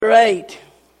8.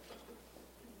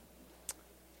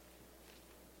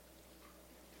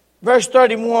 Verse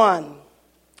 31,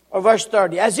 or verse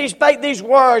 30. As he spake these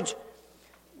words,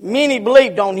 many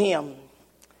believed on him.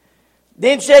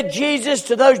 Then said Jesus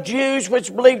to those Jews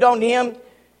which believed on him,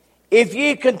 If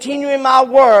ye continue in my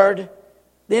word,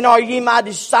 then are ye my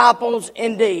disciples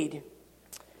indeed.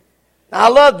 Now I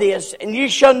love this. And you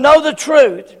shall know the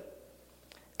truth,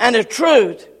 and the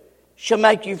truth shall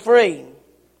make you free.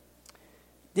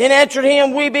 Then answered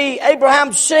him, We be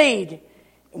Abraham's seed.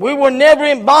 We were never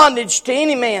in bondage to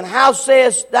any man. How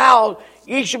sayest thou,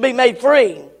 ye shall be made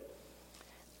free?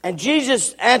 And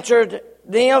Jesus answered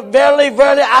them, Verily,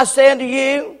 verily, I say unto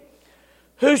you,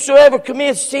 whosoever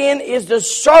commits sin is the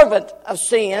servant of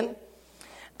sin.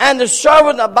 And the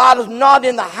servant abideth not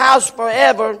in the house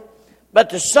forever, but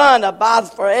the Son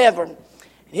abideth forever. And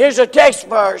here's a text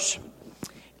verse.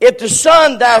 If the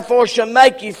Son therefore shall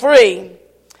make you free,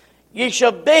 you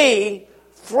shall be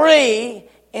free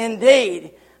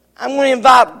indeed. I'm going to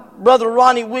invite Brother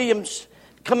Ronnie Williams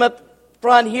to come up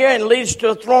front here and lead us to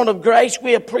a throne of grace.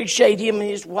 We appreciate him and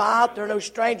his wife. There are no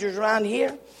strangers around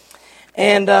here.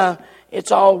 And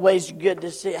it's always good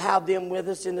to have them with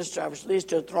us in the service. Lead us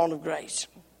to a throne of grace.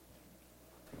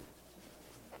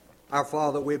 Our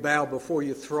Father, we bow before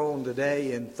your throne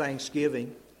today in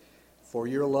thanksgiving for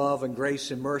your love and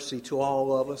grace and mercy to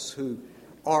all of us who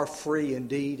are free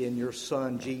indeed in your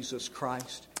Son, Jesus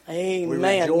Christ. Amen. We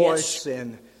rejoice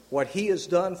in what he has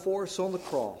done for us on the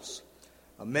cross,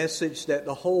 a message that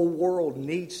the whole world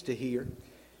needs to hear.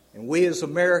 And we as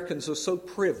Americans are so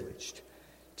privileged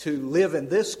to live in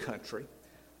this country,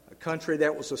 a country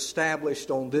that was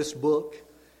established on this book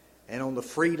and on the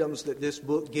freedoms that this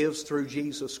book gives through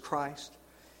Jesus Christ.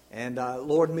 And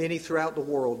Lord, many throughout the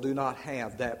world do not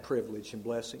have that privilege and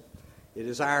blessing. It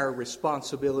is our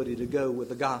responsibility to go with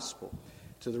the gospel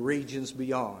to the regions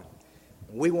beyond.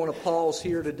 And we want to pause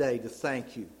here today to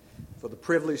thank you for the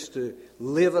privilege to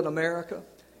live in America,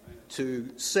 to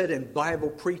sit in Bible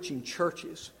preaching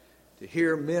churches, to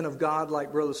hear men of God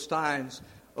like Brother Steins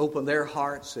open their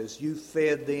hearts as you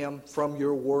fed them from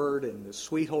your word, and the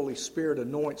sweet Holy Spirit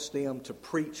anoints them to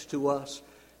preach to us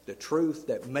the truth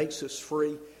that makes us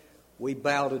free. We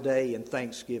bow today in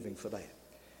thanksgiving for that.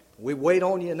 We wait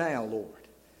on you now, Lord,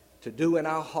 to do in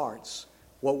our hearts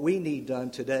what we need done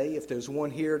today. If there's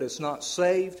one here that's not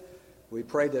saved, we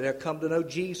pray that they'll come to know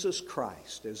Jesus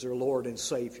Christ as their Lord and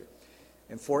Savior.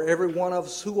 And for every one of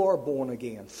us who are born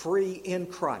again, free in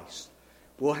Christ,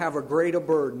 we'll have a greater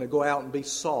burden to go out and be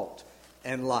salt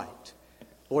and light.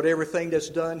 Lord, everything that's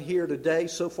done here today,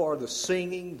 so far the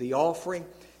singing, the offering,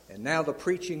 and now the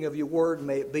preaching of your word,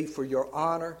 may it be for your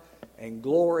honor and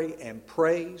glory and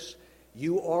praise.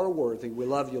 You are worthy. We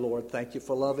love you, Lord. Thank you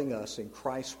for loving us. In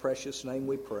Christ's precious name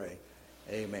we pray.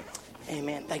 Amen.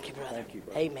 Amen. Thank you, brother. Thank you,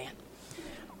 brother. Amen.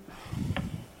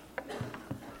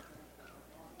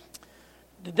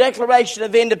 The Declaration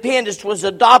of Independence was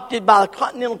adopted by the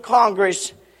Continental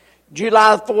Congress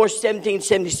July 4,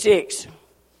 1776,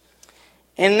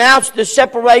 and announced the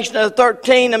separation of the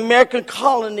 13 American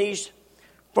colonies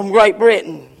from Great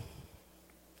Britain.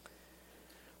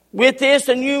 With this,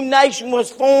 a new nation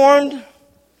was formed.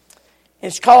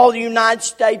 It's called the United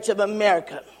States of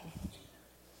America.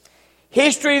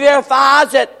 History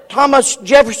verifies that Thomas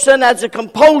Jefferson, as the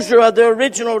composer of the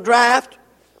original draft,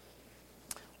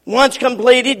 once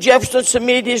completed, Jefferson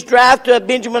submitted his draft to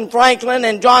Benjamin Franklin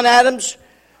and John Adams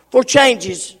for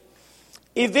changes.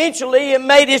 Eventually, it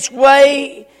made its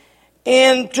way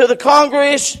into the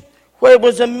Congress, where it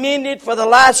was amended for the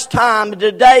last time.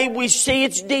 Today we see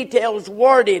its details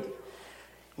worded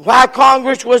why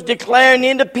Congress was declaring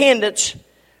independence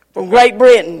from Great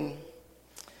Britain.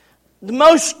 The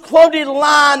most quoted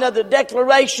line of the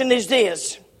Declaration is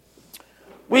this: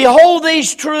 We hold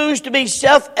these truths to be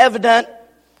self-evident,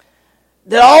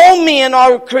 that all men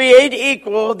are created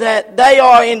equal, that they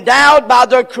are endowed by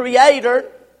their Creator,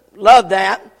 love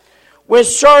that, with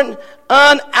certain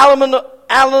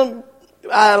unalienable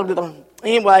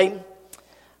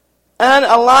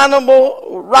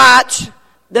rights,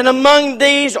 that among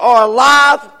these are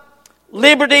life,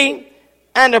 liberty,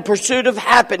 and the pursuit of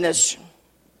happiness.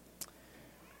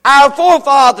 Our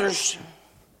forefathers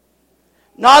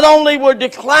not only were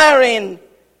declaring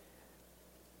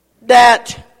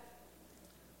that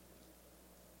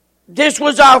this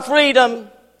was our freedom,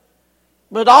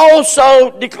 but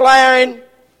also declaring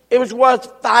it was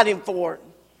worth fighting for.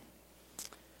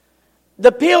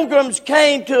 The Pilgrims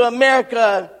came to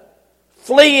America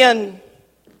fleeing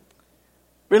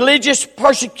religious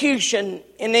persecution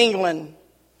in England.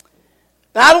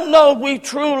 Now, I don't know if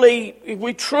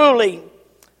we truly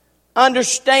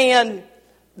understand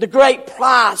the great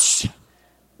price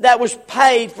that was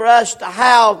paid for us to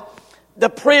have the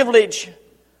privilege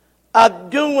of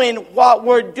doing what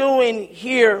we're doing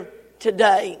here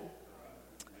today.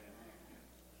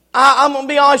 I'm going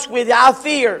to be honest with you. I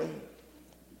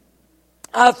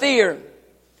fear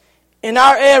in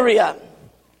our area,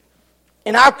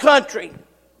 in our country,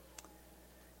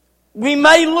 we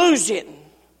may lose it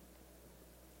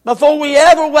before we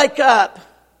ever wake up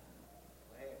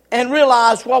and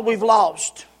realize what we've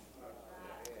lost.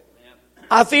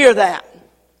 I fear that.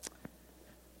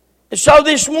 And so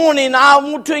this morning I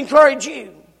want to encourage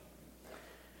you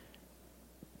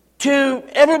to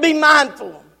ever be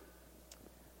mindful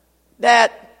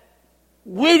that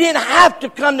we didn't have to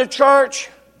come to church.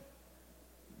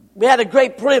 We had a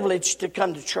great privilege to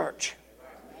come to church.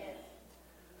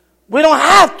 We don't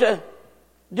have to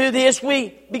do this.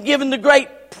 We be given the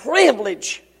great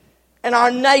privilege in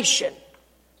our nation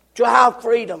to have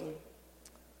freedom.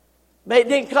 But it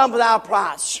didn't come without a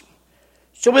price.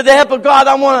 So with the help of God,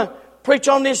 I want to preach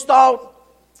on this thought.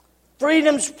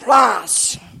 Freedom's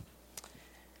price.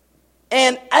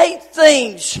 And 8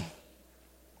 things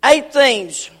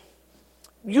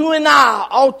you and I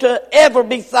ought to ever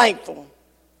be thankful.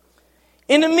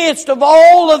 In the midst of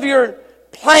all of your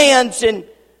plans and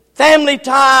family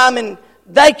time and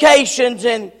vacations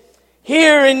and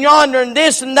here and yonder and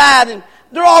this and that, and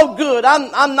they're all good.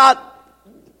 I'm not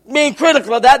being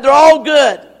critical of that. They're all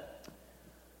good.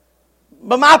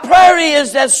 But my prayer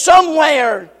is that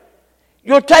somewhere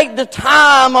you'll take the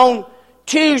time on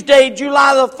Tuesday,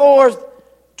 July the 4th,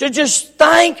 to just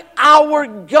thank our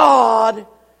God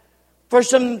for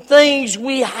some things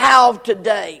we have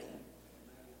today.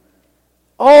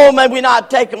 Oh, may we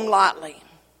not take them lightly.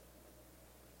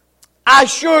 I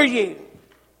assure you,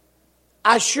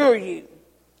 as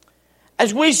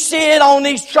we sit on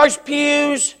these church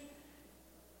pews,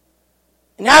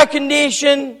 in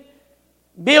air-conditioned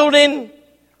building,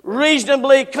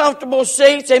 reasonably comfortable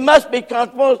seats, they must be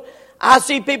comfortable. I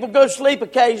see people go to sleep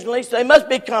occasionally, so they must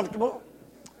be comfortable.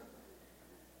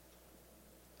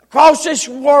 Across this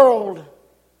world,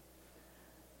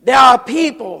 there are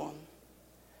people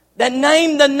that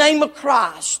name the name of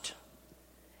Christ.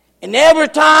 And every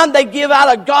time they give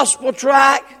out a gospel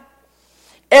tract,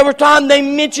 every time they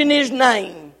mention His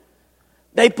name,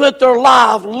 they put their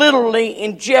life literally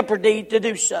in jeopardy to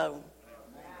do so.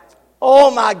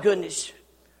 Oh my goodness.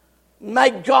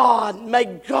 May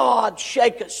God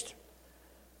shake us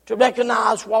to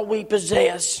recognize what we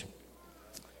possess.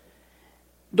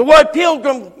 The word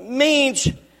pilgrim means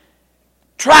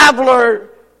traveler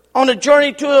on a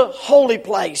journey to a holy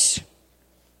place.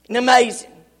 And amazing.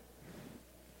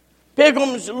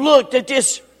 Pilgrims looked at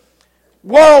this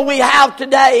world we have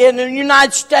today in the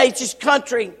United States, this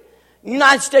country, the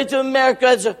United States of America,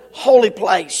 as a holy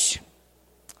place.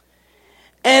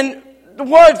 And the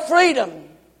word freedom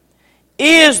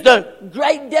is the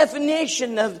great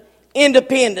definition of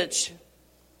independence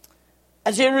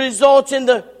as it results in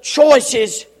the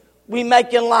choices we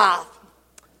make in life.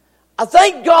 I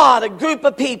thank God a group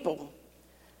of people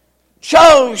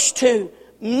chose to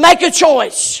make a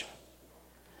choice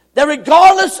that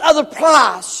regardless of the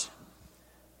price,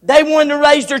 they wanted to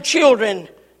raise their children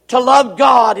to love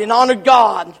God and honor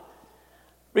God,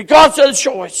 regardless of the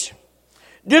choice.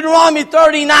 Deuteronomy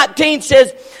 30:19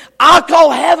 says, I'll call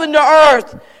heaven to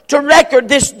earth to record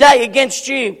this day against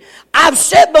you. I've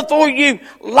set before you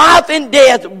life and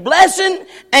death, blessing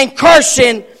and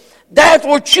cursing.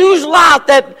 Therefore choose life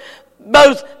that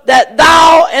both that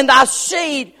thou and thy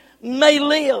seed may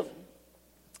live.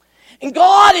 And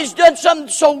God has done something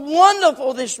so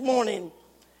wonderful this morning.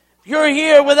 If you're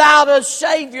here without a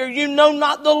Savior, you know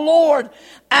not the Lord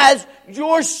as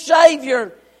your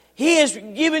Savior. He has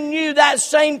given you that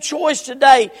same choice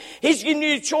today. He's given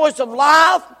you a choice of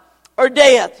life or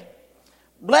death,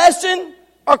 blessing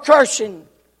or cursing.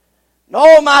 And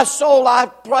oh, my soul, I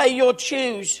pray you'll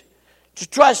choose to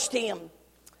trust Him.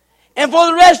 And for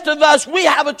the rest of us, we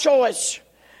have a choice.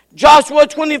 Joshua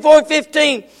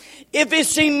 24:15. If it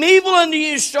seem evil unto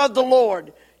you, serve the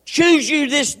Lord. Choose you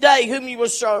this day whom you will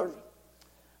serve.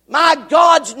 My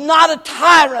God's not a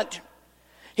tyrant.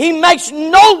 He makes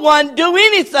no one do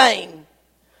anything.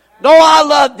 No, I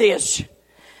love this.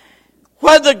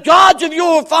 Whether the gods of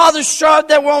your fathers served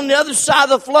that were on the other side of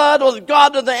the flood, or the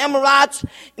God of the Amorites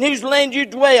in whose land you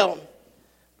dwell.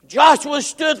 Joshua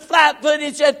stood flat-footed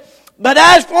and said, but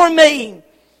as for me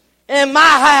and my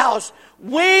house,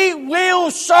 we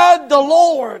will serve the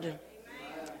Lord. Amen.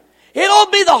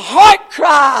 It'll be the heart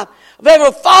cry of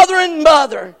every father and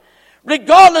mother.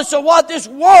 regardless of what this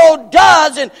world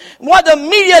does and what the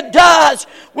media does,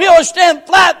 we will stand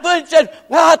flat-footed and say,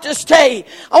 well, I have to stay.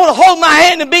 I want to hold my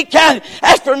hand and be counted.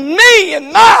 As for me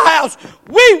and my house,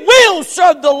 we will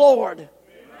serve the Lord.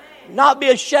 Not be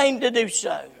ashamed to do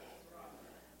so.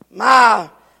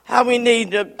 How we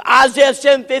need to. Isaiah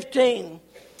 7:15.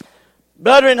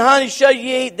 Butter and honey shall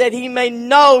ye eat, that he may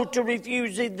know to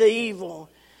refuse the evil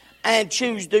and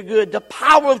choose the good. The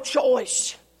power of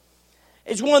choice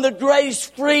is one of the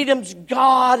greatest freedoms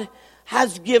God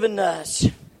has given us.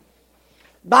 The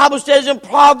Bible says in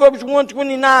Proverbs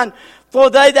 1:29, for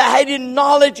they that hated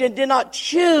knowledge and did not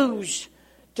choose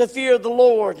to fear the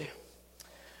Lord.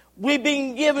 We've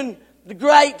been given the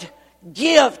great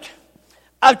gift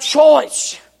of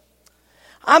choice.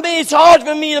 I mean, it's hard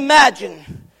for me to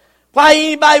imagine why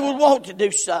anybody would want to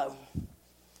do so.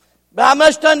 But I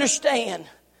must understand,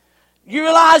 you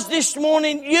realize this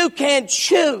morning you can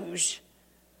choose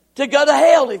to go to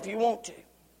hell if you want to.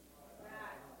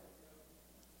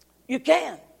 You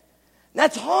can.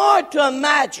 That's hard to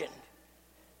imagine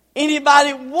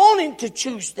anybody wanting to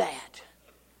choose that.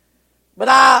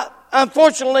 But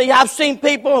unfortunately, I've seen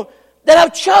people that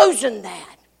have chosen that.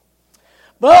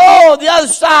 But the other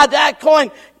side of that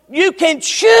coin, you can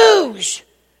choose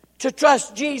to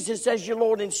trust Jesus as your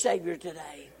Lord and Savior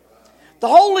today. The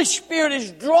Holy Spirit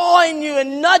is drawing you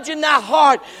and nudging that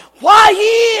heart. Why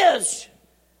He is.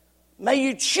 May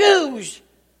you choose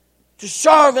to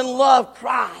serve and love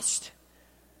Christ.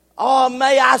 Oh,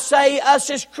 may I say, us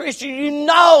as Christians, you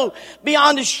know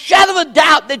beyond a shadow of a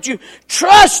doubt that you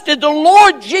trusted the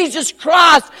Lord Jesus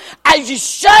Christ as your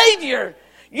Savior.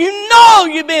 You know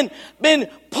you've been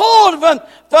pulled from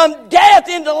death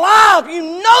into life. You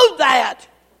know that.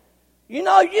 You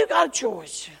know you got a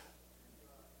choice.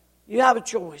 You have a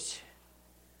choice.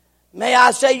 May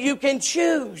I say you can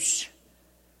choose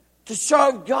to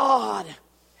serve God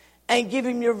and give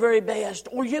Him your very best.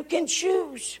 Or you can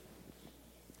choose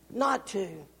not to.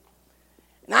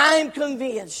 And I am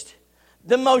convinced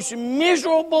the most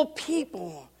miserable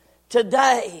people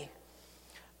today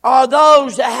are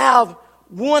those that have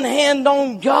one hand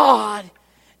on God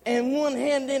and one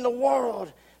hand in the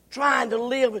world trying to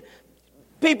live.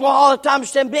 People all the time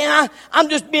say, man, I'm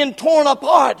just being torn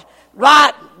apart.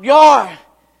 Right, you are.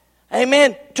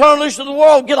 Amen. Turn loose of the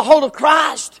world, get a hold of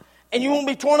Christ, and you won't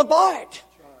be torn apart.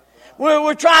 We're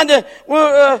literally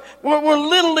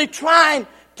trying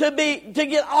to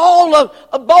get all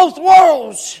of both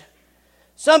worlds.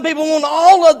 Some people want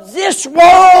all of this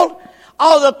world,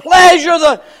 all the pleasure,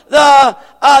 the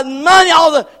money,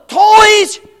 all the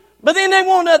toys, but then they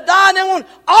want to die and they want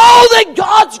all that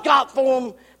God's got for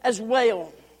them as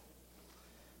well.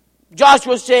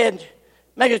 Joshua said,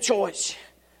 make a choice.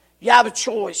 You have a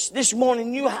choice. This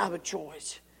morning you have a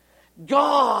choice.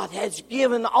 God has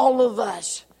given all of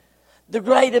us the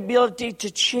great ability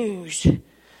to choose.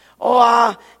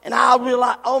 I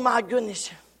realize, oh my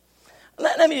goodness.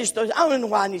 Let me just, I don't know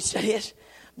why I need to say this,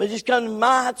 but it just come to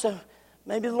mind, so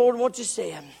maybe the Lord wants to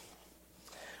say it.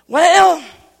 Well,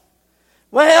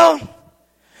 when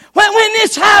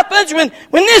this happens, when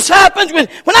this happens, when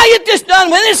I get this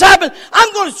done, when this happens,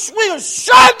 we're going to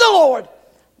serve the Lord.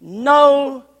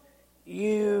 No,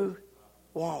 you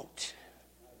won't.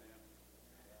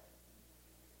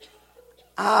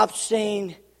 I've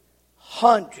seen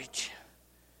hundreds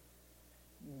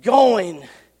going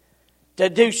to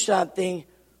do something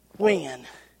when.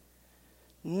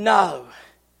 No.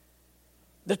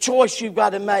 The choice you've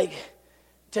got to make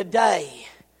today,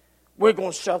 we're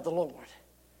going to serve the Lord.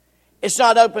 It's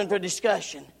not open for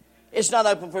discussion. It's not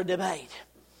open for debate.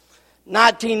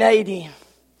 1980,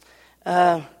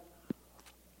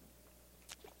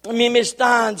 me and Miss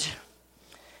Steins,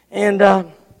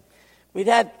 and we'd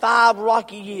had 5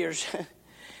 rocky years,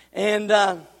 and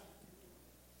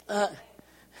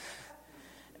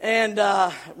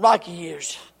rocky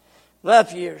years,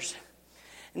 rough years.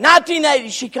 In 1980,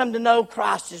 she come to know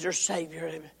Christ as her Savior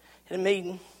at a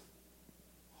meeting.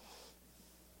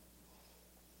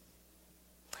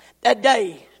 That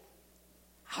day,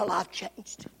 her life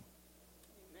changed.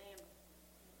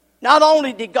 Not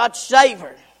only did God save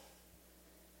her,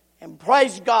 and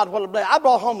praise God, what a blessing. I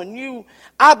brought home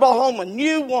a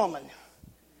new woman.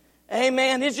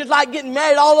 Amen. It's just like getting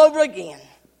married all over again.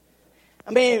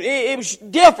 I mean, it was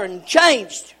different,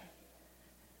 changed.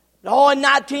 In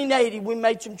 1980, we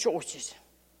made some choices.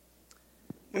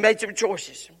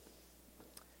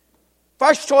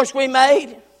 First choice we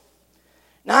made,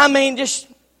 now I mean just,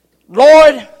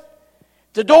 Lord,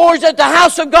 the doors at the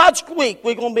house of God squeak.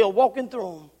 We're going to be walking through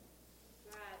them.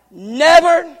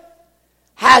 Never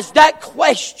has that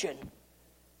question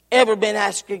ever been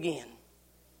asked again.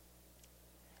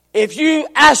 If you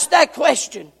ask that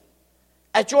question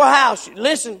at your house,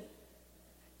 listen,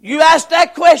 you ask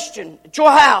that question at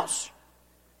your house,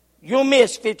 you'll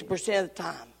miss 50% of the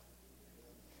time.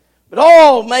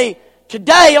 But may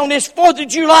today on this 4th of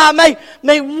July,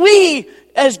 may we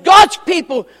as God's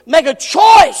people make a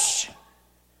choice.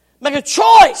 Make a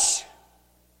choice.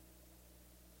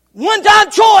 One-time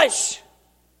choice.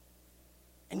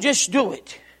 And just do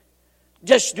it.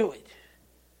 Just do it.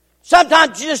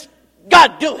 Sometimes you just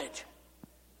got to do it.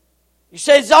 You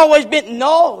say it's always been,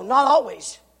 no, not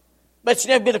always. But it's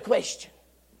never been a question.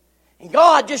 And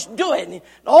God, just do it. And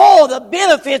all the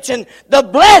benefits and the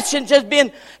blessings has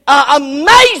been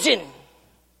amazing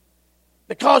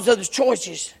because of the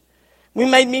choices. We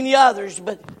made many others,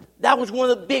 but that was one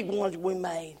of the big ones we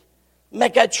made.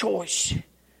 Make that choice.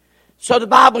 So the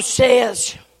Bible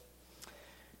says,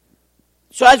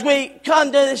 so as we come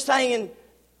to this thing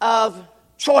of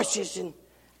choices, and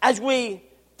as we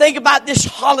think about this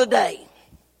holiday,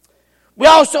 we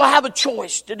also have a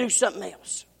choice to do something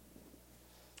else.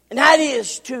 And that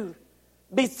is to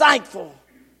be thankful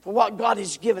for what God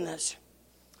has given us.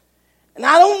 And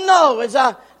I don't know,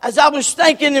 as I was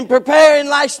thinking and preparing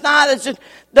last night,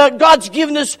 that God's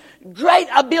given us great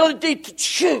ability to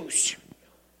choose.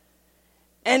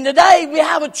 And today we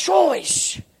have a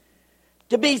choice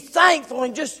to be thankful.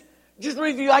 And just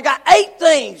review, I got 8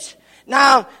 things.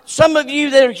 Now, some of you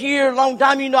that are here a long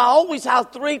time, you know I always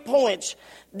have 3 points.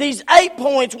 These 8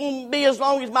 points won't be as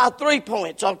long as my 3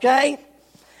 points, okay?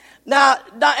 Now,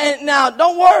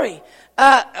 don't worry.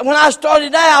 When I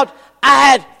started out,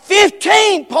 I had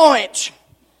 15 points.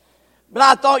 But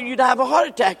I thought you'd have a heart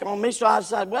attack on me, so I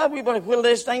said, well, we better whittle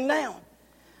this thing down.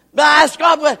 But I asked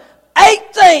God, well, 8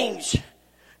 things.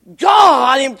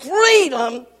 God in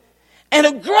freedom and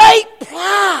a great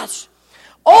price.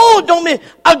 Oh, don't miss.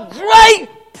 A great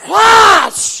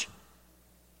price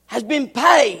has been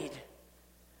paid.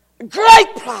 A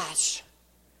great price.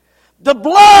 The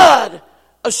blood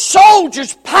of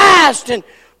soldiers past and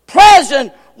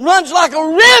present runs like a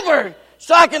river,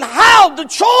 so I can have the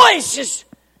choices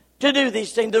to do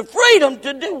these things, the freedom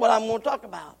to do what I'm going to talk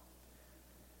about.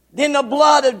 Then the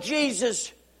blood of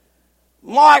Jesus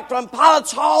marked from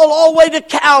Pilate's Hall all the way to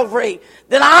Calvary,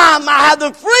 that I might have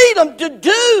the freedom to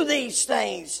do these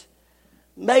things.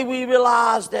 May we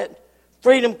realize that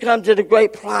freedom comes at a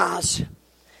great price,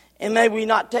 and may we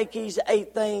not take these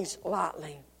 8 things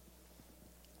lightly.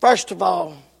 First of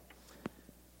all,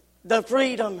 the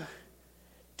freedom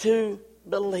to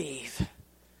believe.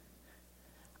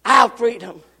 Our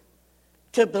freedom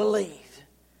to believe.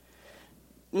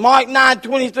 Mark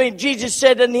 9:23, Jesus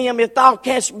said unto him, if thou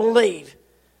canst believe,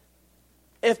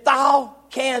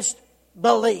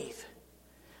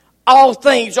 all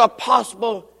things are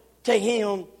possible to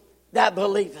him that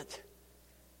believeth.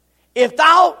 If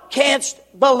thou canst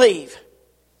believe,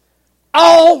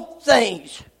 all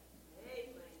things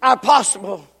are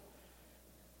possible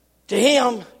to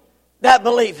him that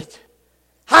believeth.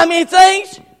 How many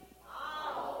things?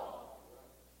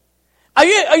 Are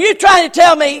you trying to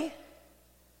tell me?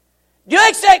 Do you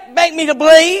expect me to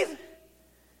believe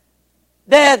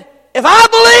that if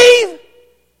I believe,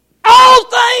 all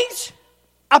things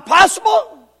are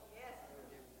possible?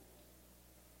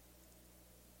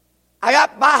 I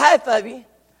got by half of you.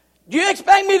 Do you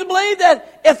expect me to believe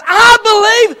that if I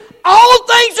believe, all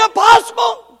things are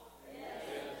possible?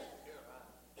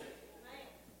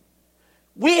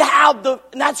 We have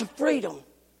and that's a freedom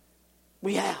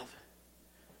we have.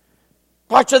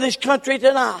 Parts of this country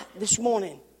tonight, this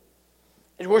morning,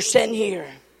 as we're sitting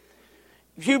here,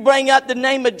 if you bring up the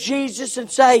name of Jesus and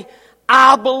say,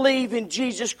 I believe in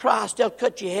Jesus Christ, they'll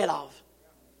cut your head off.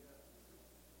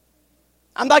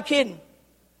 I'm not kidding.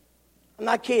 I'm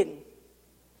not kidding.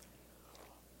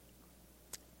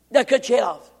 They'll cut your head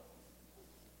off.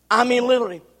 I mean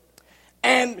literally.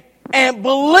 And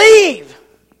believe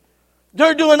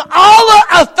they're doing all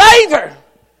a favor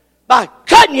by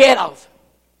cutting your head off.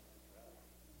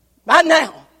 Right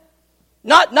now.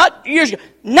 Not years ago.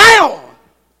 Now.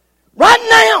 Right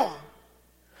now.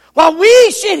 While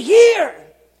we sit here,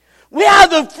 we have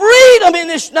the freedom in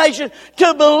this nation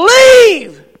to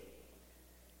believe.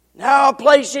 There are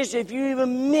places, if you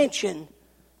even mention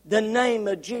the name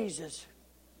of Jesus,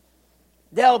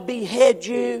 they'll behead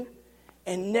you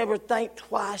and never think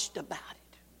twice about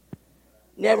it.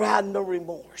 Never have no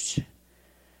remorse.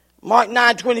 Mark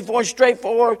 9:24,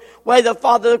 straightforward way the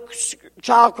father of the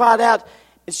child cried out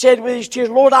and said with his tears,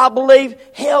 Lord, I believe,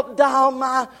 help thou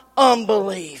my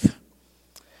unbelief.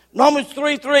 Romans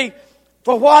 3:3,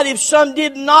 For what if some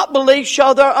did not believe?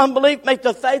 Shall their unbelief make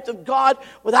the faith of God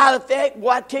without effect?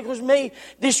 What tickles me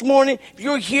this morning, if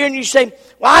you're here and you say,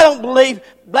 well, I don't believe,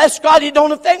 bless God, it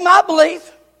don't affect my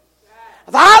belief.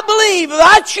 If I believe, if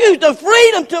I choose the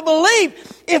freedom to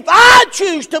believe, if I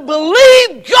choose to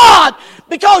believe God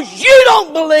because you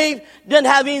don't believe, doesn't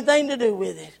have anything to do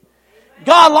with it.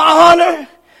 God will honor.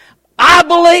 I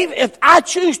believe if I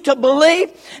choose to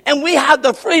believe, and we have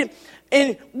the freedom.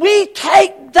 And we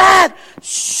take that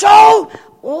so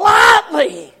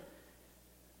lightly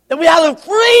that we have the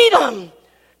freedom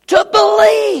to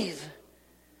believe.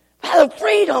 We have the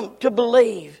freedom to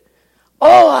believe.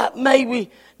 Oh, may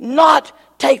we not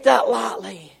take that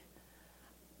lightly.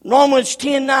 Romans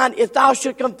 10:9, if thou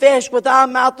shalt confess with thy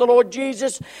mouth the Lord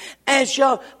Jesus and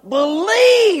shalt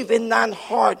believe in thine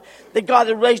heart that God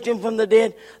hath raised him from the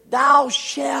dead, thou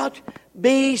shalt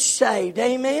be saved.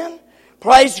 Amen?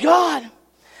 Praise God.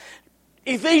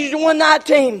 Ephesians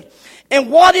 1:19.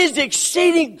 And what is the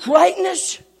exceeding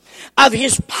greatness of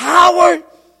his power?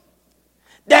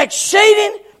 The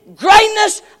exceeding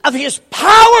greatness of his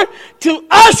power to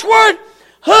usward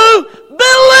who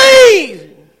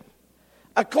believe,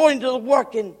 according to the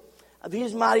working of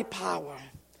his mighty power.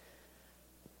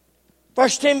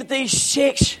 1 Timothy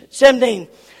 6:17.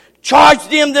 Charge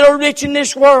them that are rich in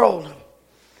this world,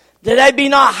 that they be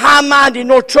not high-minded,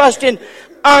 nor trust in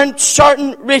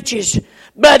uncertain riches,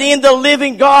 but in the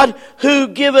living God who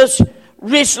give us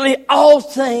richly all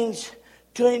things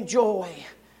to enjoy.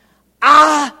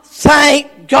 I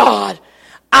thank God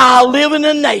I live in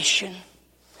a nation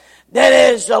that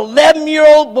as an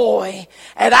 11-year-old boy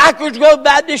at Akers Grove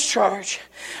Baptist Church,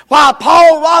 while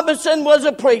Paul Robinson was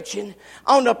a-preaching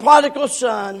on the prodigal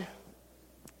son,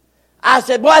 I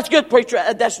said, boy, that's a good preacher.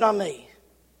 That's not me.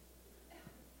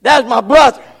 That's my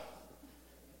brother.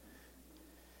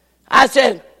 I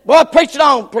said, boy, preach it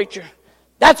on, preacher.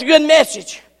 That's a good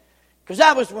message. Because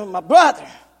that was from my brother.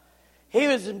 He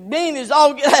was as mean as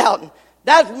all get out.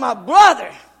 That's from my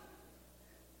brother.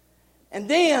 And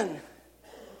then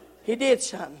he did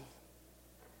something.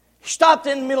 He stopped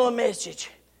in the middle of the message.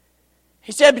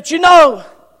 He said, but you know,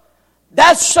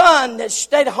 that son that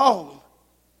stayed at home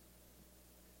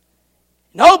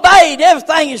and obeyed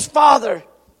everything his father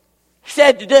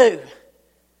said to do.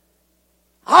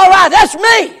 All right, that's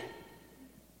me.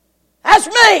 That's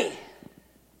me.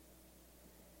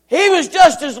 He was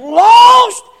just as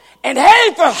lost and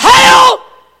headed for hell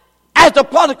as the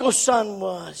prodigal son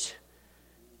was.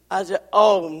 I said,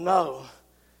 oh no,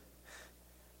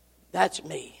 that's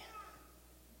me.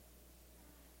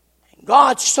 And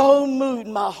God so moved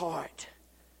my heart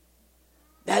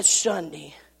that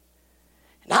Sunday.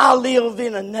 And I live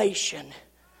in a nation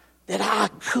that I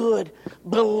could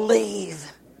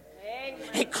believe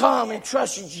and come and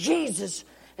trust in Jesus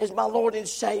as my Lord and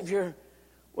Savior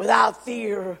without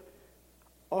fear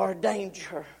or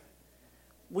danger.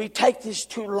 We take this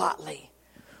too lightly.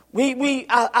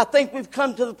 I think we've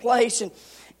come to the place,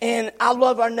 and I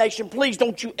love our nation. Please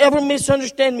don't you ever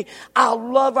misunderstand me. I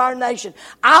love our nation.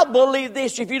 I believe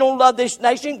this. If you don't love this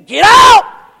nation, get out!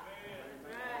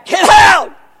 Get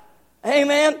out!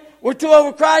 Amen. We're too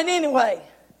overcrowded anyway.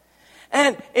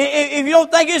 And if you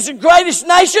don't think it's the greatest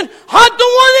nation, hunt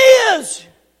the one is.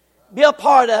 Be a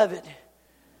part of it.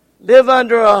 Live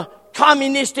under a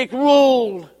communistic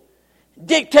rule,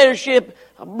 dictatorship.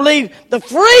 I believe the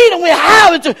freedom we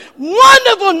have. It's a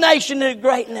wonderful nation and a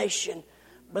great nation.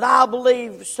 But I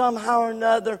believe somehow or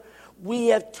another we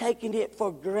have taken it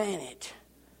for granted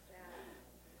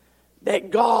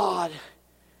that God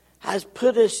has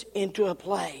put us into a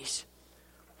place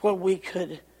where we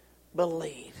could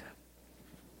believe.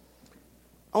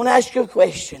 I want to ask you a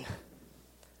question.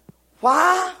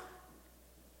 Why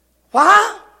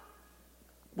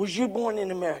was you born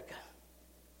in America?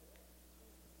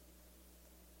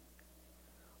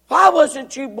 Why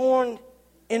wasn't you born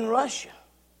in Russia?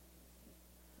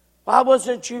 Why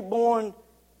wasn't you born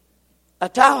a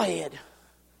towelhead?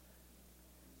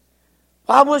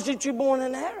 Why wasn't you born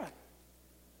an Arab?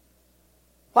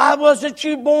 Why wasn't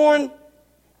you born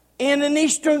in an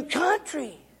Eastern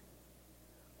country?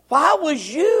 Why was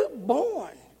you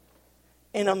born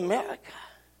in America?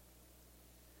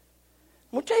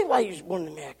 I'm going to tell you why you was born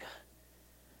in America.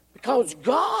 Because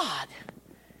God,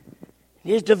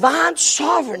 in His divine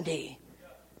sovereignty,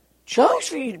 chose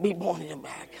for you to be born in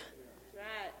America.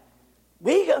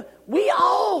 We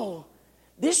all,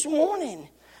 this morning,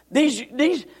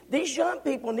 These young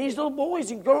people and these little boys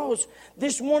and girls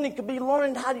this morning could be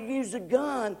learning how to use a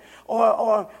gun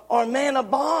or man a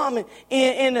bomb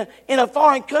in a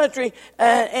foreign country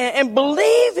and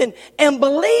believing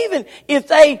if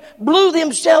they blew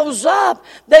themselves up,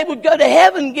 they would go to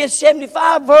heaven and get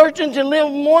 75 virgins and live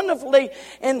wonderfully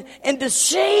and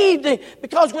deceived,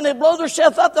 because when they blow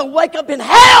themselves up, they'll wake up in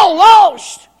hell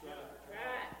lost.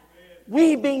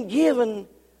 We've been given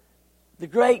the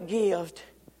great gift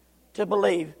to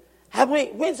believe.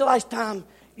 When's the last time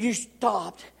you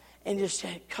stopped and just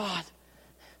said,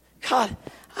 God,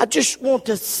 I just want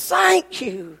to thank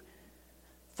you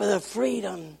for the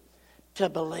freedom to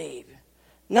believe.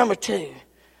 Number 2,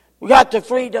 we got the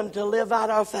freedom to live out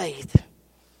our faith.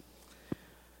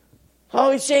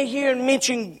 Oh, it says here and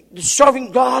mention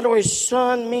serving God or His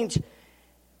Son means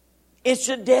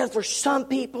instant death for some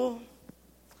people.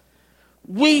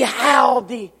 We have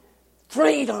the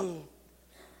freedom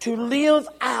to live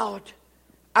out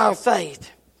our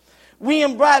faith.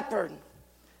 William Bradford,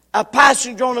 a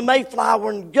passenger on the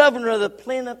Mayflower and governor of the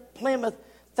Plymouth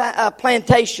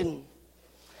plantation.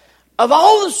 Of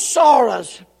all the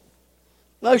sorrows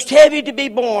most heavy to be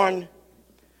borne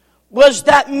was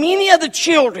that many of the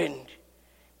children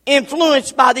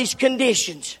influenced by these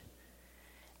conditions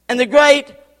and the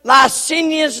great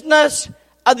licentiousness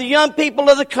of the young people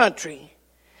of the country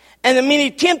and the many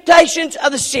temptations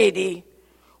of the city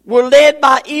were led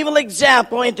by evil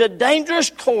example into a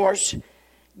dangerous course,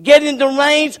 getting the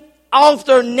reins off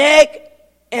their neck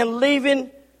and leaving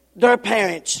their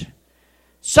parents.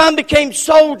 Some became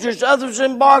soldiers, others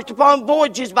embarked upon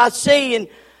voyages by sea, and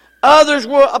others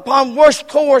were upon worse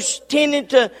course, tending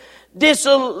to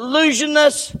disillusion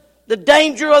us, the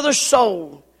danger of their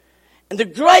soul, and the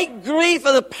great grief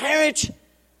of the parents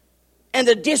and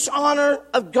the dishonor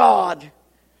of God.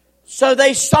 So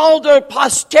they saw their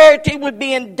posterity would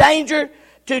be in danger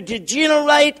to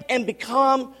degenerate and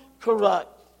become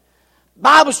corrupt. The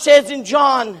Bible says in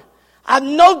John, I have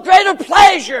no greater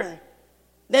pleasure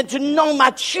than to know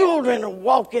my children are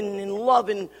walking and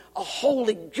loving a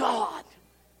holy God.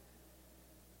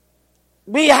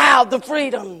 We have the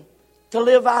freedom to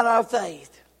live out our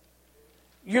faith.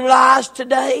 You realize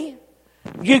today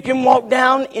you can walk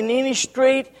down in any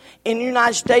street in the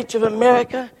United States of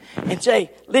America and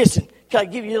say, listen, can I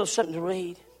give you a little something to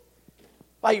read?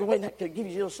 While you're waiting, can I give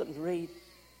you a little something to read?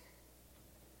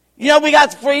 You know, we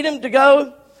got the freedom to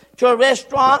go to a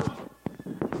restaurant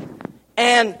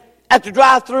and at the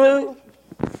drive-thru,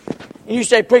 and you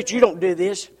say, preacher, you don't do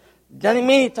this. Done it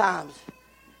many times.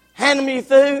 Hand them your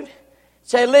food.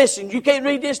 Say, listen, you can't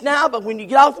read this now, but when you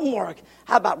get off from work,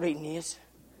 how about reading this?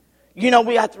 You know,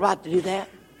 we got the right to do that.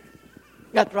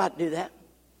 We got the right to do that.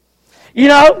 You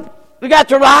know, we got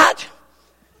the right.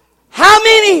 How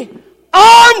many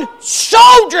armed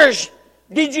soldiers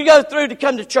did you go through to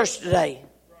come to church today?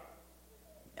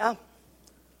 Yeah.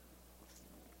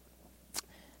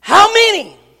 How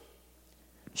many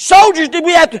soldiers did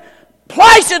we have to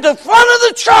place at the front of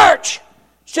the church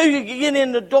so you could get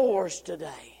in the doors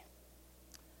today?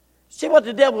 See, what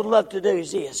the devil would love to do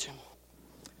is this.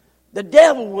 The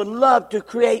devil would love to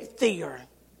create fear.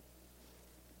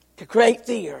 To create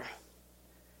fear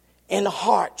in the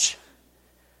hearts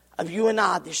of you and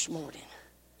I this morning.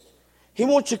 He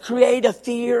wants to create a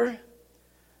fear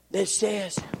that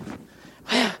says,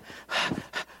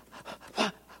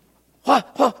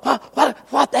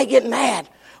 what they get mad?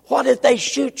 What if they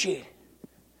shoot you?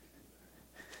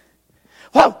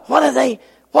 What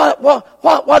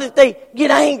if they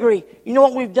get angry? You know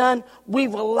what we've done?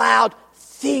 We've allowed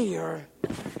fear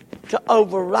to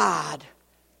override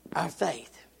our faith.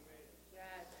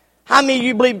 How many of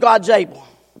you believe God's able?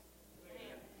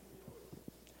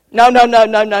 No.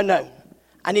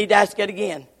 I need to ask it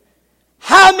again.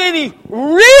 How many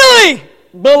really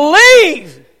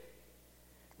believe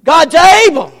God's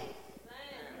able?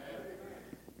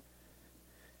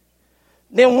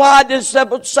 Then why does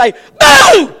someone say,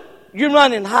 boo! You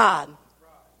run and hide.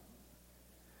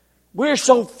 We're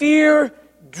so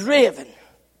fear-driven.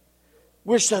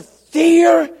 We're so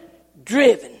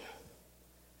fear-driven.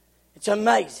 It's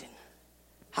amazing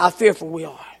how fearful we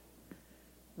are.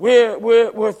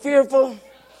 We're fearful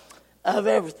of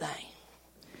everything.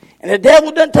 And the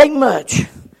devil doesn't take much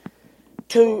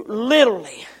to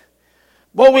literally.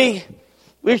 Boy,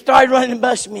 we started running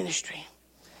bus ministry.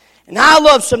 And I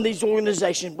love some of these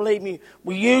organizations. Believe me,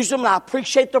 we use them and I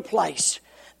appreciate their place.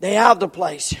 They have their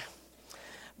place.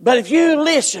 But if you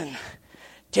listen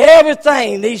to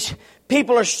everything these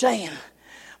people are saying,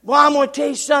 well, I'm going to tell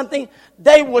you something.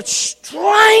 They would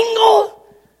strangle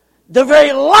the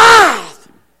very life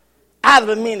out of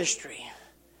the ministry.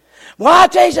 Well, I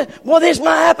tell you something. Well, this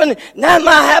might happen, and that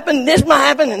might happen, this might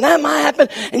happen, and that might happen,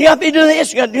 and you got to be doing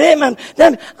this, you got to do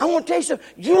that. I want to tell you something.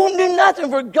 You won't do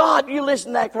nothing for God. You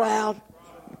listen to that crowd.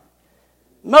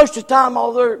 Most of the time,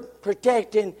 all they're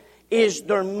protecting is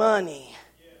their money.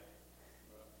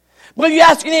 Well, you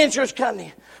ask an insurance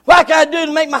company, what can I do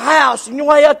to make my house? And you know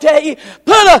what they'll tell you?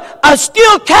 Put a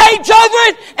steel cage over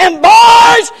it and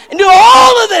bars and do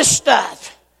all of this stuff.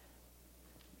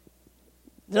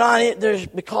 They're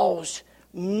because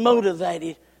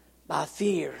motivated by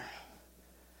fear.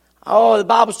 Oh, the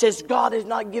Bible says God has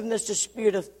not given us the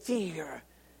spirit of fear,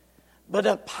 but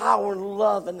of power,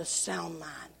 love, and a sound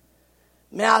mind.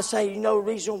 May I say, you know the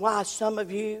reason why some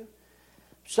of you,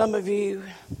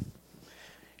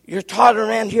 you're tired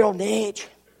around here on the edge.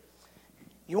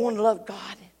 You want to love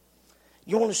God.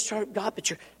 You want to serve God, but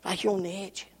you're right here on the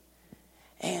edge.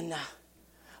 And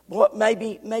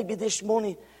maybe this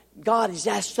morning God has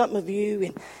asked something of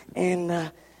you, and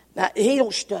now He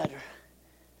don't stutter.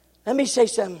 Let me say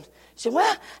something. You say,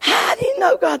 well, how do you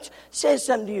know God says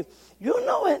something to you? You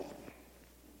know it.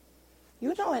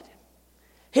 You know it.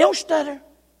 He don't stutter.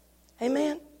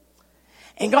 Amen.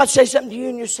 And God says something to you,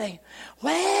 and you're saying,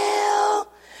 well,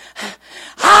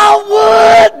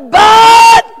 I would,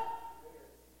 but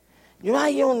you're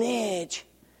right here on the edge.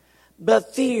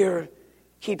 But fear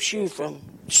keeps you from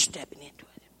stepping into it.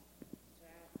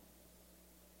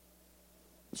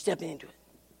 Stepping into it.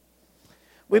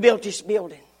 We built this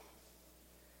building.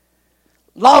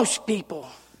 Lost people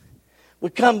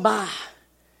would come by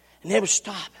and they would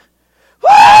stop. Woo!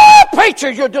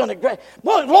 Preacher, you're doing a great.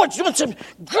 Boy, the Lord's doing some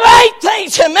great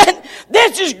things, man.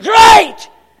 This is great.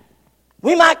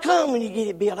 We might come when you get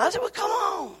it built. I said, well, come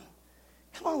on.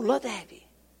 Come on, love to have you.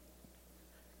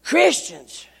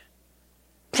 Christians.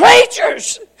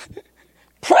 Preachers.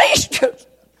 Preachers.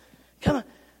 Come on.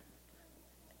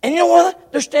 And you know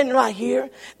what? They're standing right here.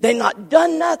 They've not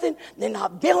done nothing. They're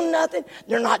not building nothing.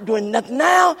 They're not doing nothing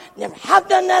now. Never have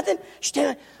done nothing.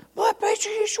 Standing. Boy, preacher,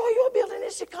 you sure you're building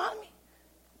this economy?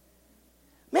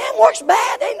 Man, work's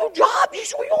bad. Ain't no job. You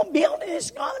sure you're building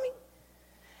this economy?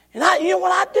 And you know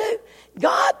what I do?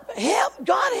 God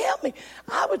help me.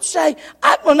 I would say,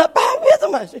 I'd run up there with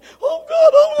them. I'd say, oh God, I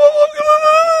don't know what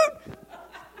I'm going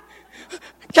to do.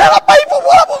 Can I pay for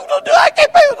what I'm going to do? I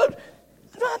can't pay for it.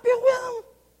 I'd run up here with them.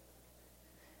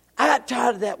 I got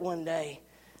tired of that one day.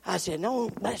 I said, no,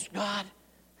 bless God.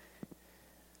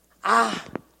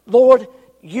 Lord,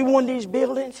 you want these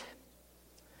buildings?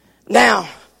 Now,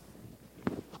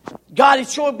 God,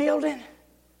 it's your building.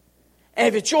 And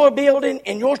if it's your building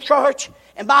in your church,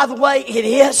 and by the way, it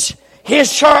is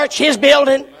His church, His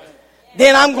building,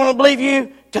 then I'm going to believe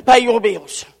you to pay your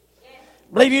bills.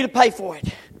 Believe you to pay for it.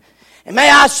 And may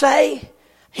I say,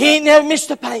 He ain't never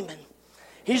missed a payment.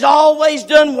 He's always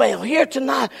done well. Here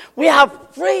tonight, we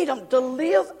have freedom to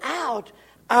live out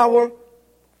our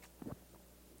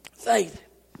faith.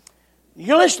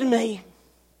 You listen to me.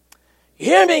 You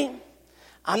hear me?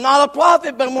 I'm not a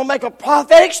prophet, but I'm going to make a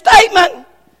prophetic statement.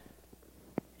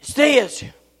 It's this.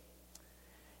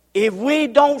 If we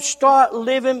don't start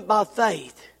living by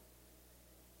faith,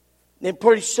 then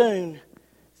pretty soon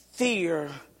fear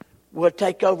will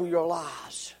take over your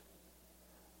lives.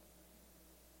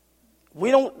 We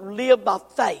don't live by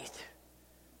faith,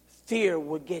 fear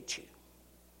will get you.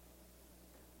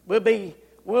 We'll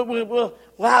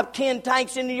have 10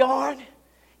 tanks in the yard,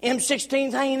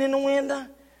 M16s hanging in the window,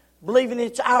 believing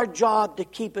it's our job to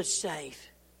keep us safe.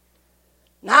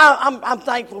 Now, I'm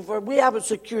thankful for, we have a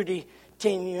security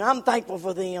team here. I'm thankful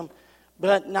for them.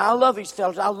 But now I love these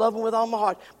fellas. I love them with all my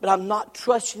heart. But I'm not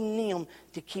trusting them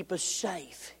to keep us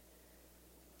safe.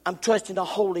 I'm trusting the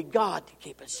Holy God to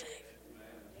keep us safe.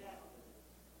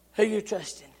 Who are you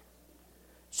trusting?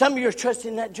 Some of you are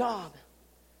trusting that job.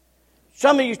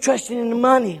 Some of you are trusting in the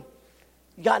money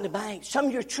you got in the bank. Some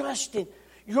of you are trusting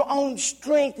your own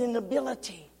strength and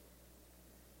ability.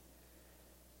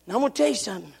 Now I'm going to tell you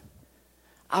something.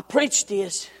 I preached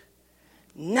this.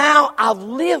 Now I've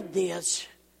lived this.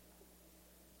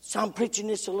 So I'm preaching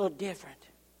this a little different.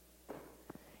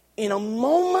 In a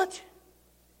moment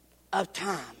of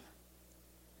time,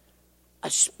 a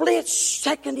split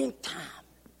second in time,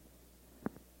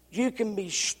 you can be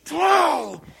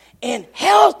strong and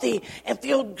healthy and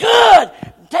feel good,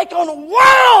 and take on the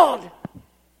world.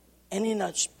 And in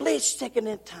a split second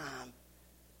in time,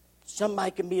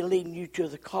 somebody can be leading you to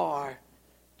the car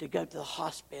to go to the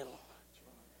hospital.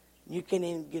 You can't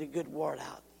even get a good word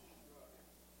out.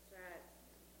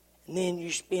 And then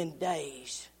you spend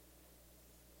days.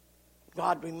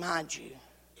 God reminds you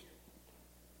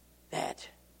that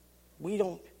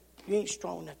you ain't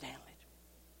strong enough to handle it.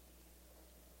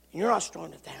 You're not strong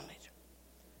enough to handle it.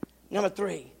 Number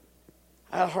 3,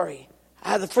 I'll hurry. I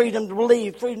have the freedom to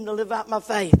believe, freedom to live out my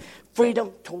faith,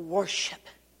 freedom to worship.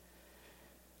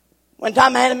 One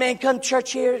time I had a man come to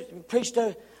church here, preached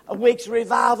a week's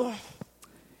revival,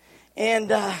 and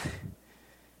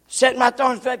sat right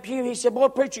there in that pew. He said, boy,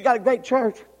 preacher, you got a great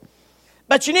church,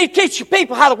 but you need to teach your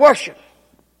people how to worship.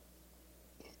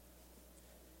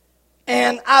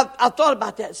 And I've thought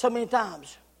about that so many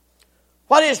times.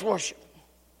 What is worship?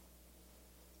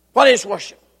 What is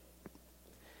worship?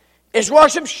 Is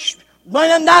worship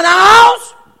running down the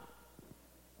aisles?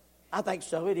 I think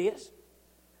so, it is.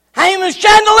 Hanging the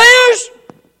chandeliers?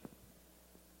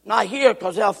 Not here,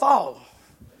 because they'll fall.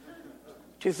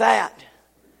 Too fat.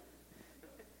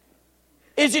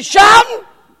 Is it shouting?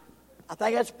 I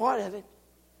think that's part of it.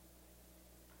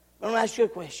 But I'm going to ask you a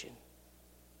question.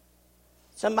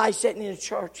 Somebody sitting in a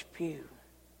church pew,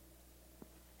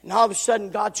 and all of a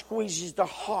sudden God squeezes their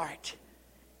heart,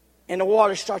 and the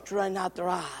water starts running out their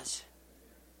eyes.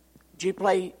 Would you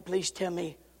please tell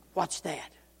me, what's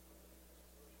that?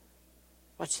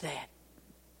 What's that?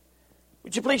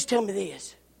 Would you please tell me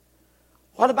this?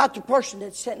 What about the person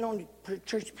that's sitting on the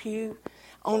church pew,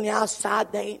 on the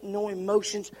outside, they ain't no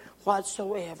emotions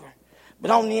whatsoever, but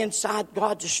on the inside,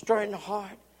 God's just stirring the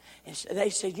heart, and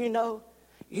they say, you know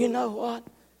what?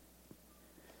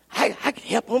 I can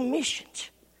help on missions.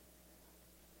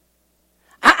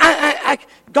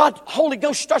 God, Holy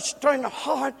Ghost starts stirring the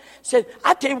heart. Said,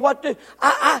 I tell you what, dude,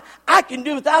 I can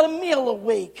do without a meal a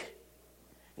week.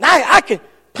 And I can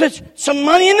put some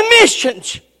money in the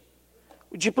missions.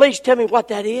 Would you please tell me what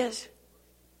that is?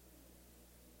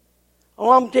 Oh,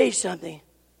 I'm going to tell you something.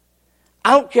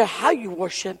 I don't care how you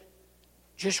worship,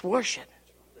 just worship.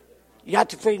 You got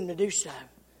the freedom to do so.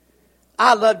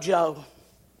 I love Joe.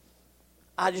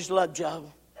 I just love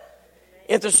Joe.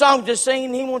 If the song's just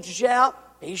singing, he wants to shout,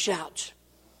 he shouts.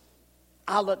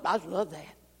 I love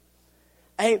that.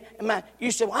 Amen.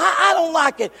 You say, well, I don't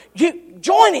like it. You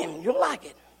join him. You'll like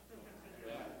it.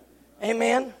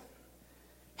 Amen.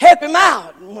 Help him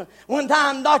out. One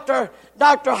time, Dr.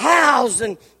 Howes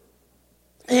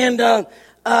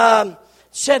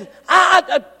said,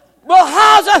 well,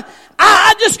 Howes,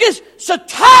 I just get so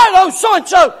tired of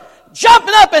so-and-so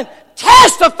jumping up and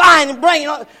testifying and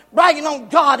bragging on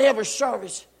God every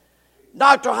service.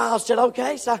 Dr. Howes said,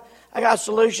 okay, so I got a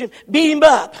solution. Beat him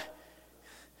up.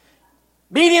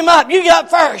 Beat him up. You get up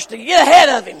first. Get ahead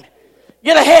of him.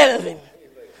 Get ahead of him.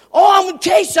 Oh, I'm going to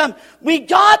tell you something. We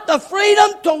got the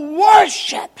freedom to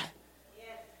worship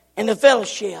and the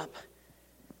fellowship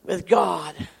with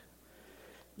God.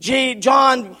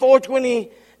 John 4:20,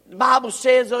 the Bible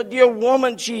says, a dear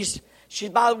woman, she's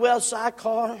by the well-side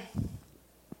car.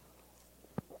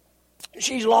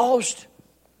 She's lost.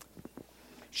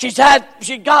 She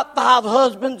got 5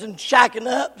 husbands and shacking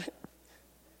up.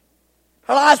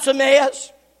 Her life's a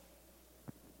mess.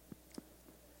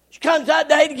 She comes that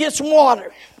day to get some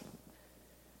water.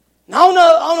 And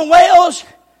on the wells,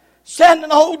 standing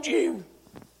an old Jew.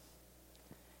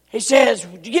 He says,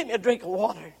 would you get me a drink of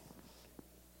water?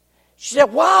 She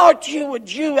said, why aren't you a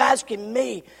Jew asking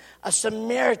me, a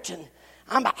Samaritan?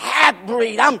 I'm a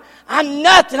half-breed. I'm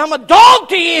nothing. I'm a dog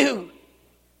to you.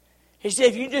 He said,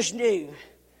 if you just knew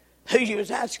who you was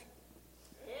asking.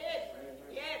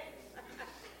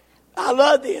 I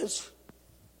love this.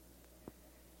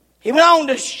 He went on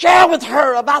to share with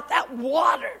her about that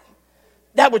water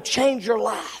that would change your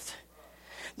life.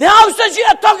 Then all of a sudden she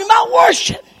got talking about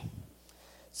worship.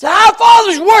 So our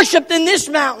fathers worshipped in this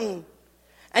mountain.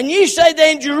 And you say that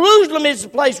in Jerusalem is the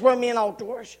place where men ought to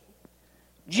worship.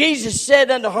 Jesus said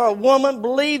unto her, woman,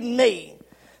 believe me,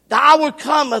 the hour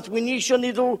cometh when ye shall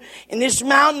neither in this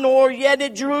mountain nor yet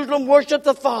at Jerusalem worship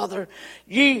the Father.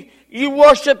 You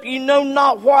worship, you know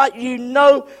not what, you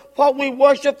know what we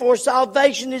worship, for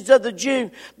salvation is of the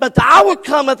Jew. But the hour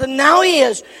cometh, and now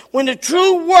is, when the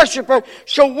true worshiper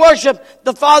shall worship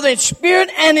the Father in spirit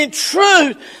and in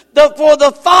truth. For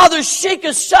the Father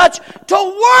seeketh such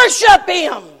to worship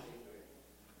Him.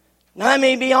 Now let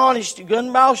me be honest, to good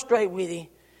and bow straight with you.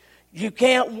 You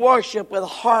can't worship with a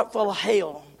heart full of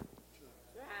hell.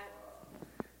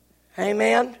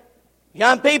 Amen.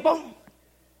 Young people,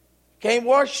 can't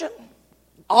worship.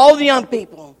 All the young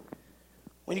people,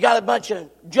 when you got a bunch of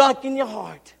junk in your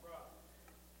heart,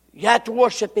 you have to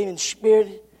worship Him in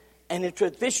spirit and in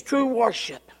truth. If it's true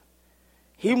worship,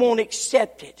 He won't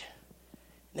accept it.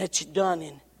 That's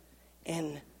done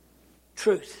in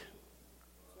truth.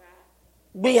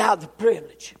 We have the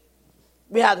privilege.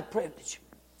 We have the privilege.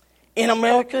 In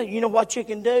America, you know what you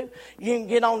can do? You can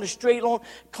get on the street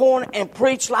corner and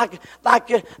preach like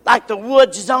the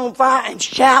woods is on fire and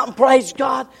shout and praise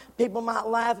God. People might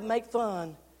laugh and make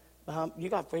fun, but You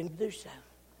got freedom to do so.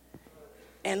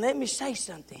 And let me say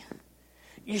something.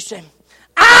 You say,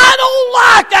 I don't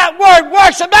like that word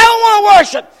worship. I don't want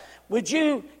to worship. Would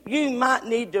you might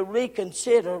need to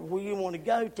reconsider where you want to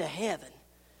go to heaven.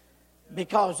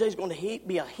 Because there's going to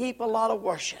be a lot of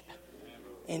worship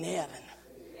in heaven.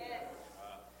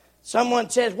 Someone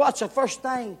says, what's the first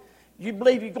thing you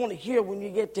believe you're going to hear when you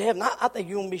get to heaven? I think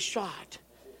you're going to be shocked.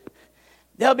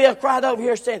 There'll be a crowd over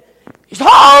here saying, He's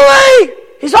holy!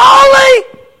 He's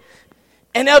holy!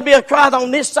 And there'll be a crowd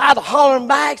on this side of hollering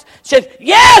backs saying,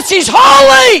 yes, He's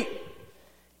holy!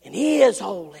 And He is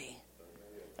holy.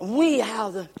 And we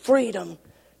have the freedom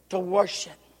to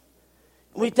worship.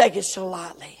 We take it so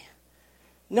lightly.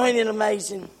 You know, isn't it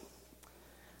amazing?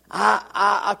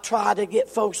 I try to get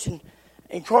folks and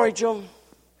encourage them.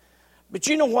 But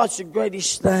you know what's the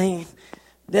greatest thing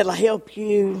that'll help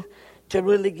you to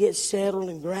really get settled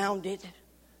and grounded?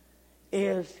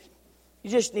 Is you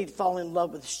just need to fall in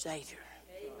love with the Savior.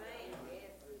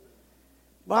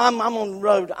 Well, I'm on the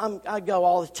road. I go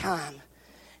all the time.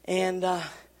 And,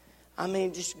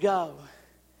 just go.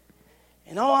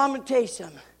 And, I'm going to tell you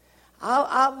something.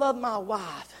 I love my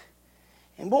wife.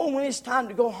 And, boy, when it's time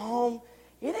to go home,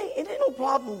 it ain't no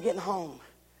problem getting home.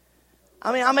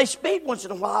 I may speak once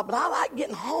in a while, but I like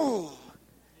getting home.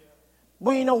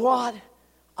 Well, you know what?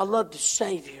 I love the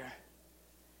Savior.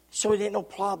 So it ain't no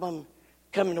problem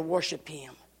coming to worship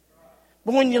Him.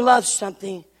 But when you love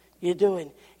something, you do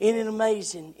it. Isn't it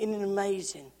amazing? Isn't it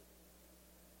amazing?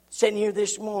 Sitting here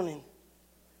this morning,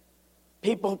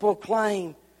 people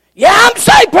proclaim, yeah, I'm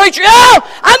saved, preacher. Yeah,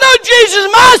 I know Jesus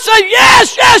is my Savior.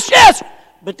 Yes, yes, yes.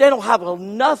 But they don't have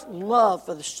enough love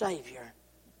for the Savior.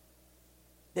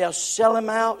 They'll sell Him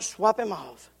out, swap Him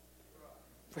off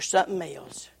for something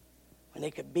else when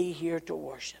they could be here to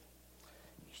worship.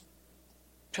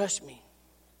 Trust me.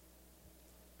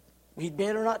 We'd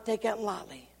better not take that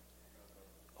lightly.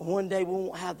 One day we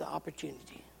won't have the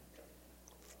opportunity.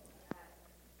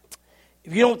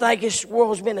 If you don't think this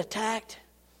world's been attacked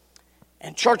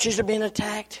and churches have been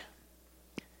attacked,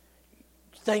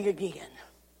 think again.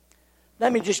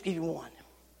 Let me just give you one.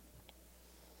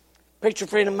 A preacher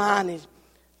friend of mine is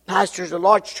pastors a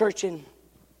large church in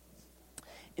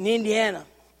Indiana.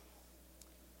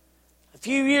 A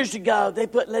few years ago, they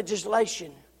put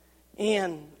legislation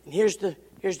in, and here's the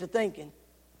thinking.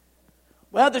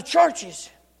 Well, the churches,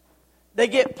 they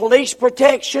get police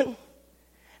protection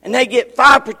and they get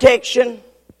fire protection,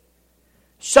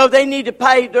 so they need to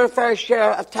pay their fair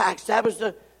share of tax. That was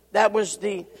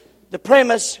the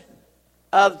premise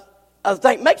of the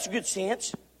thing. Makes good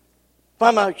sense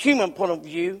from a human point of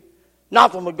view,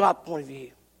 not from a God point of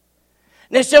view.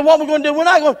 And they said, what we're going to do, we're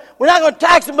not going to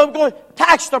tax them, but we're going to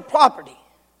tax their property.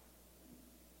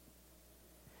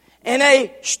 And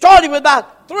they started with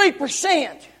about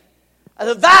 3% of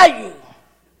the value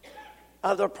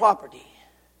of their property.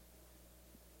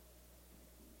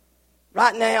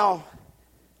 Right now,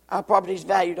 our property is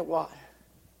valued at what?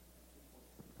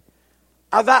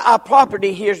 Our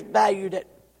property here is valued at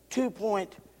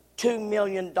 $2.2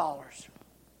 million.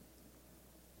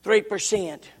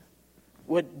 3%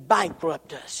 would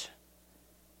bankrupt us.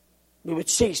 We would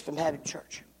cease from having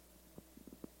church.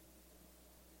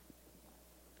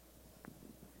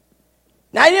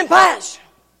 Now, it didn't pass.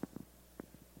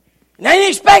 And they didn't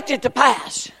expect it to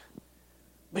pass.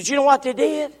 But you know what they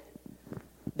did?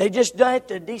 They just done it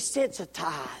to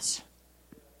desensitize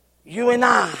you and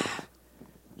I.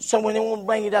 So when they want to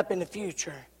bring it up in the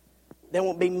future, there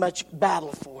won't be much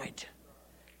battle for it.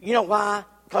 You know why?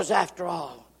 Because after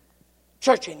all,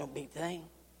 church ain't no big thing.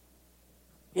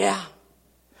 Yeah.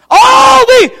 Oh,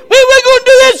 we're going to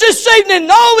do this evening.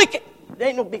 No, we can't. There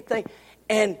ain't no big thing.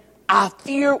 And I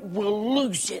fear we'll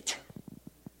lose it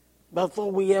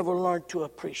before we ever learn to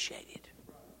appreciate it.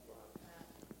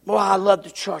 Boy, I love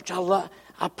the church. I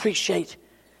appreciate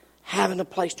having a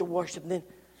place to worship. And then,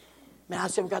 I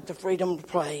said we got the freedom to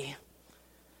pray.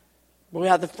 We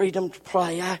have the freedom to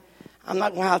pray. I'm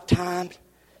not going to have time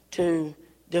to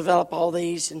develop all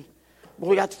these. But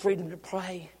we got the freedom to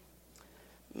pray.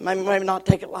 Maybe not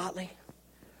take it lightly.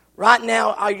 Right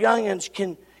now, our youngins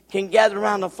can gather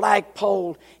around the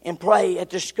flagpole and pray at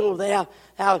the school. They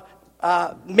have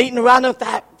meeting around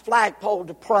the flagpole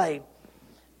to pray.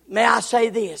 May I say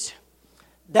this?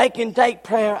 They can take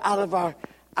prayer out of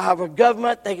our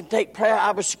government. They can take prayer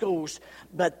out of our schools.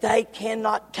 But they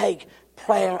cannot take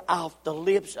prayer off the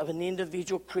lips of an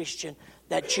individual Christian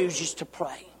that chooses to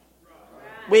pray.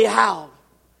 We have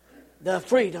the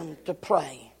freedom to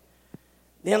pray.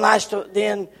 Then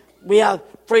we have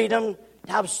freedom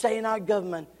to have a say in our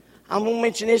government. I'm going to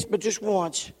mention this but just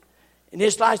once. In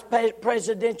this last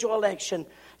presidential election,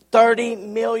 30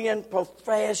 million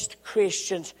professed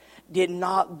Christians did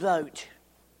not vote.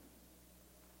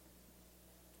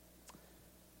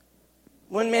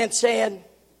 One man said,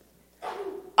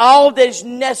 all that is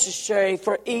necessary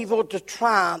for evil to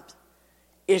triumph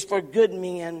is for good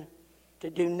men to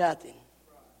do nothing.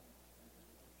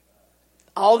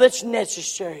 All that's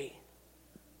necessary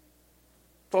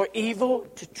for evil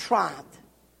to triumph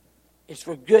is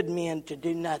for good men to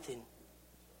do nothing.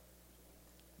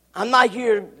 I'm not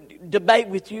here to debate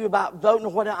with you about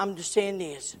voting. What I'm just saying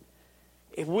is,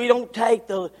 if we don't take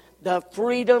the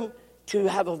freedom to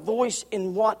have a voice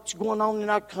in what's going on in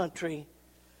our country,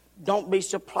 don't be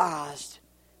surprised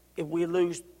if we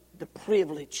lose the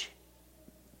privilege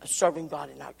of serving God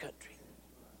in our country.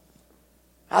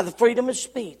 I have the freedom of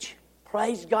speech.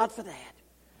 Praise God for that.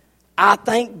 I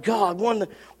thank God. One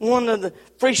of the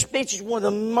free speech is one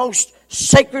of the most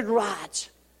sacred rights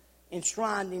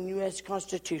enshrined in the U.S.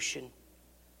 Constitution.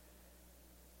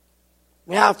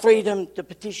 We have freedom to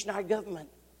petition our government.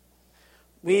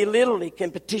 We literally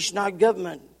can petition our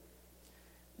government.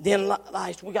 Then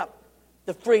last, we got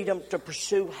the freedom to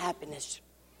pursue happiness.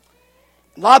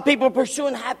 A lot of people are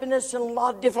pursuing happiness in a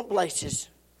lot of different places.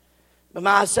 But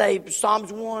I say,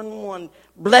 Psalms 1:1,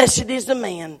 blessed is the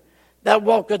man that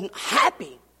walketh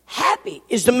happy. Happy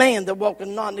is the man that walketh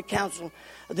not in the counsel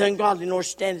of the ungodly, nor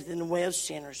standeth in the way of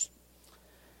sinners.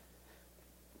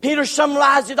 Peter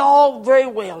summarized it all very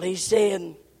well. He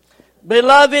said,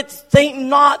 beloved, think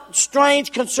not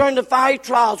strange concerning the fiery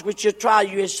trials which shall try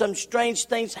you, as some strange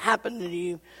things happen to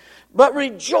you. But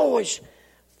rejoice,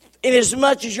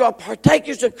 inasmuch as you are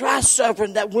partakers of Christ's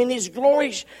suffering, that when His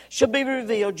glory shall be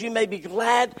revealed, you may be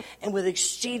glad and with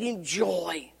exceeding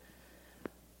joy.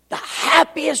 The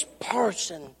happiest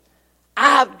person,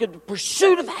 I've got the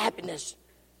pursuit of happiness.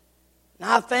 And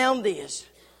I found this.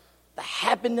 The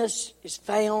happiness is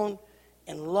found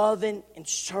in loving and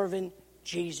serving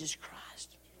Jesus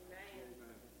Christ.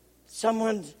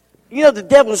 Someone, the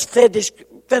devil's fed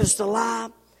us the lie.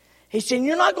 He said,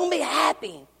 you're not going to be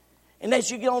happy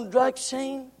unless you get on the drug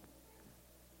scene.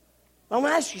 I'm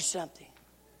going to ask you something.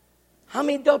 How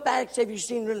many dope addicts have you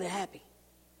seen really happy?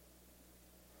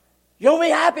 You won't be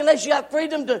happy unless you have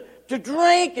freedom to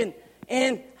drink.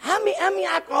 And how many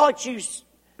alcoholics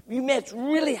you met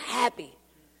really happy?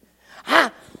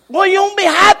 Well, you won't be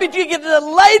happy till you get the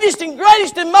latest and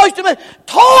greatest and most of it.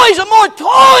 Toys and more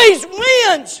toys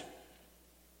wins.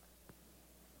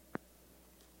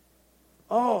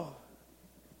 Oh.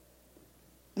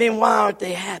 Then why aren't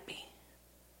they happy?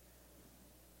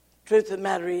 Truth of the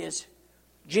matter is,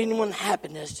 genuine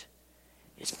happiness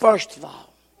is first of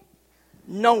all,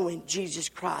 knowing Jesus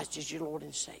Christ is your Lord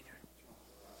and Savior.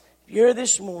 If you're here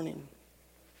this morning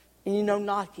and you know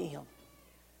not Him,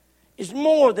 it's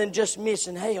more than just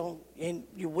missing hell, and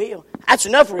you will. That's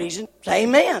enough reason. Say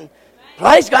amen.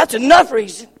 Praise God, that's enough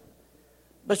reason.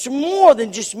 But it's more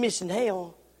than just missing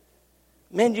hell.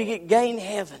 Man, you get gain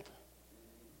heaven.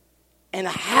 And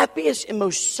the happiest and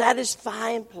most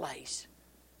satisfying place.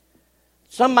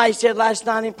 Somebody said last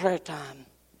night in prayer time,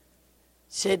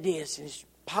 said this, and it's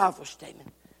a powerful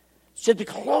statement. Said, the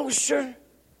closer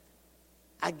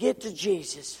I get to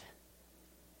Jesus,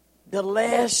 the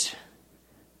less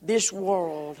this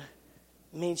world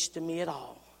means to me at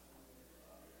all.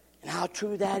 And how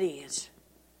true that is.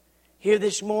 Here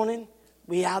this morning,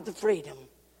 we have the freedom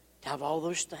to have all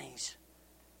those things.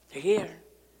 They're here.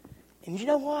 And you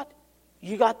know what?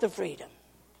 You got the freedom.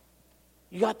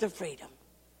 You got the freedom.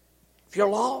 If you're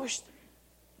lost,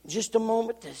 just a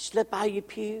moment to slip out of your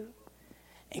pew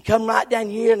and come right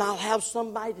down here, and I'll have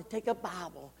somebody to take a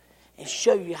Bible and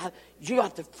show you how you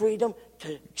got the freedom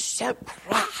to accept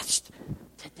Christ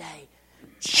today.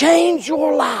 Change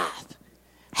your life.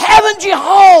 Heaven's your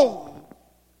home.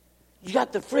 You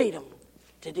got the freedom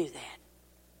to do that.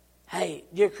 Hey,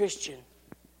 dear Christian,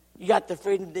 you got the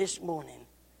freedom this morning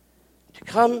to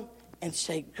come and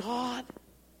say, God,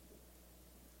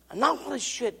 I'm not what I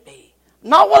should be.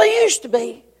 I'm not what I used to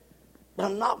be, but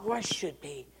I'm not where I should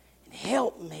be. And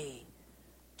help me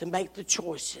to make the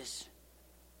choices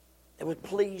that would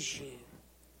please you.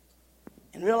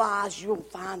 And realize you'll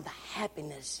find the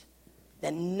happiness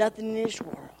that nothing in this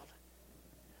world.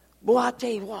 Boy, I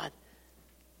tell you what,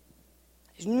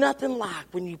 there's nothing like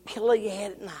when you pillow your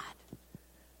head at night,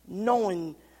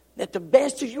 knowing that the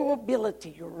best of your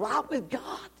ability, you're right with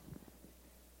God.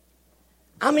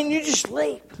 I mean, you just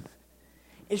sleep.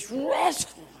 It's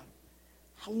restful.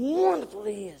 How wonderful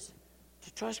it is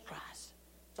to trust Christ.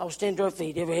 So I'll stand to our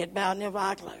feet, every head bowed and every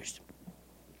eye closed.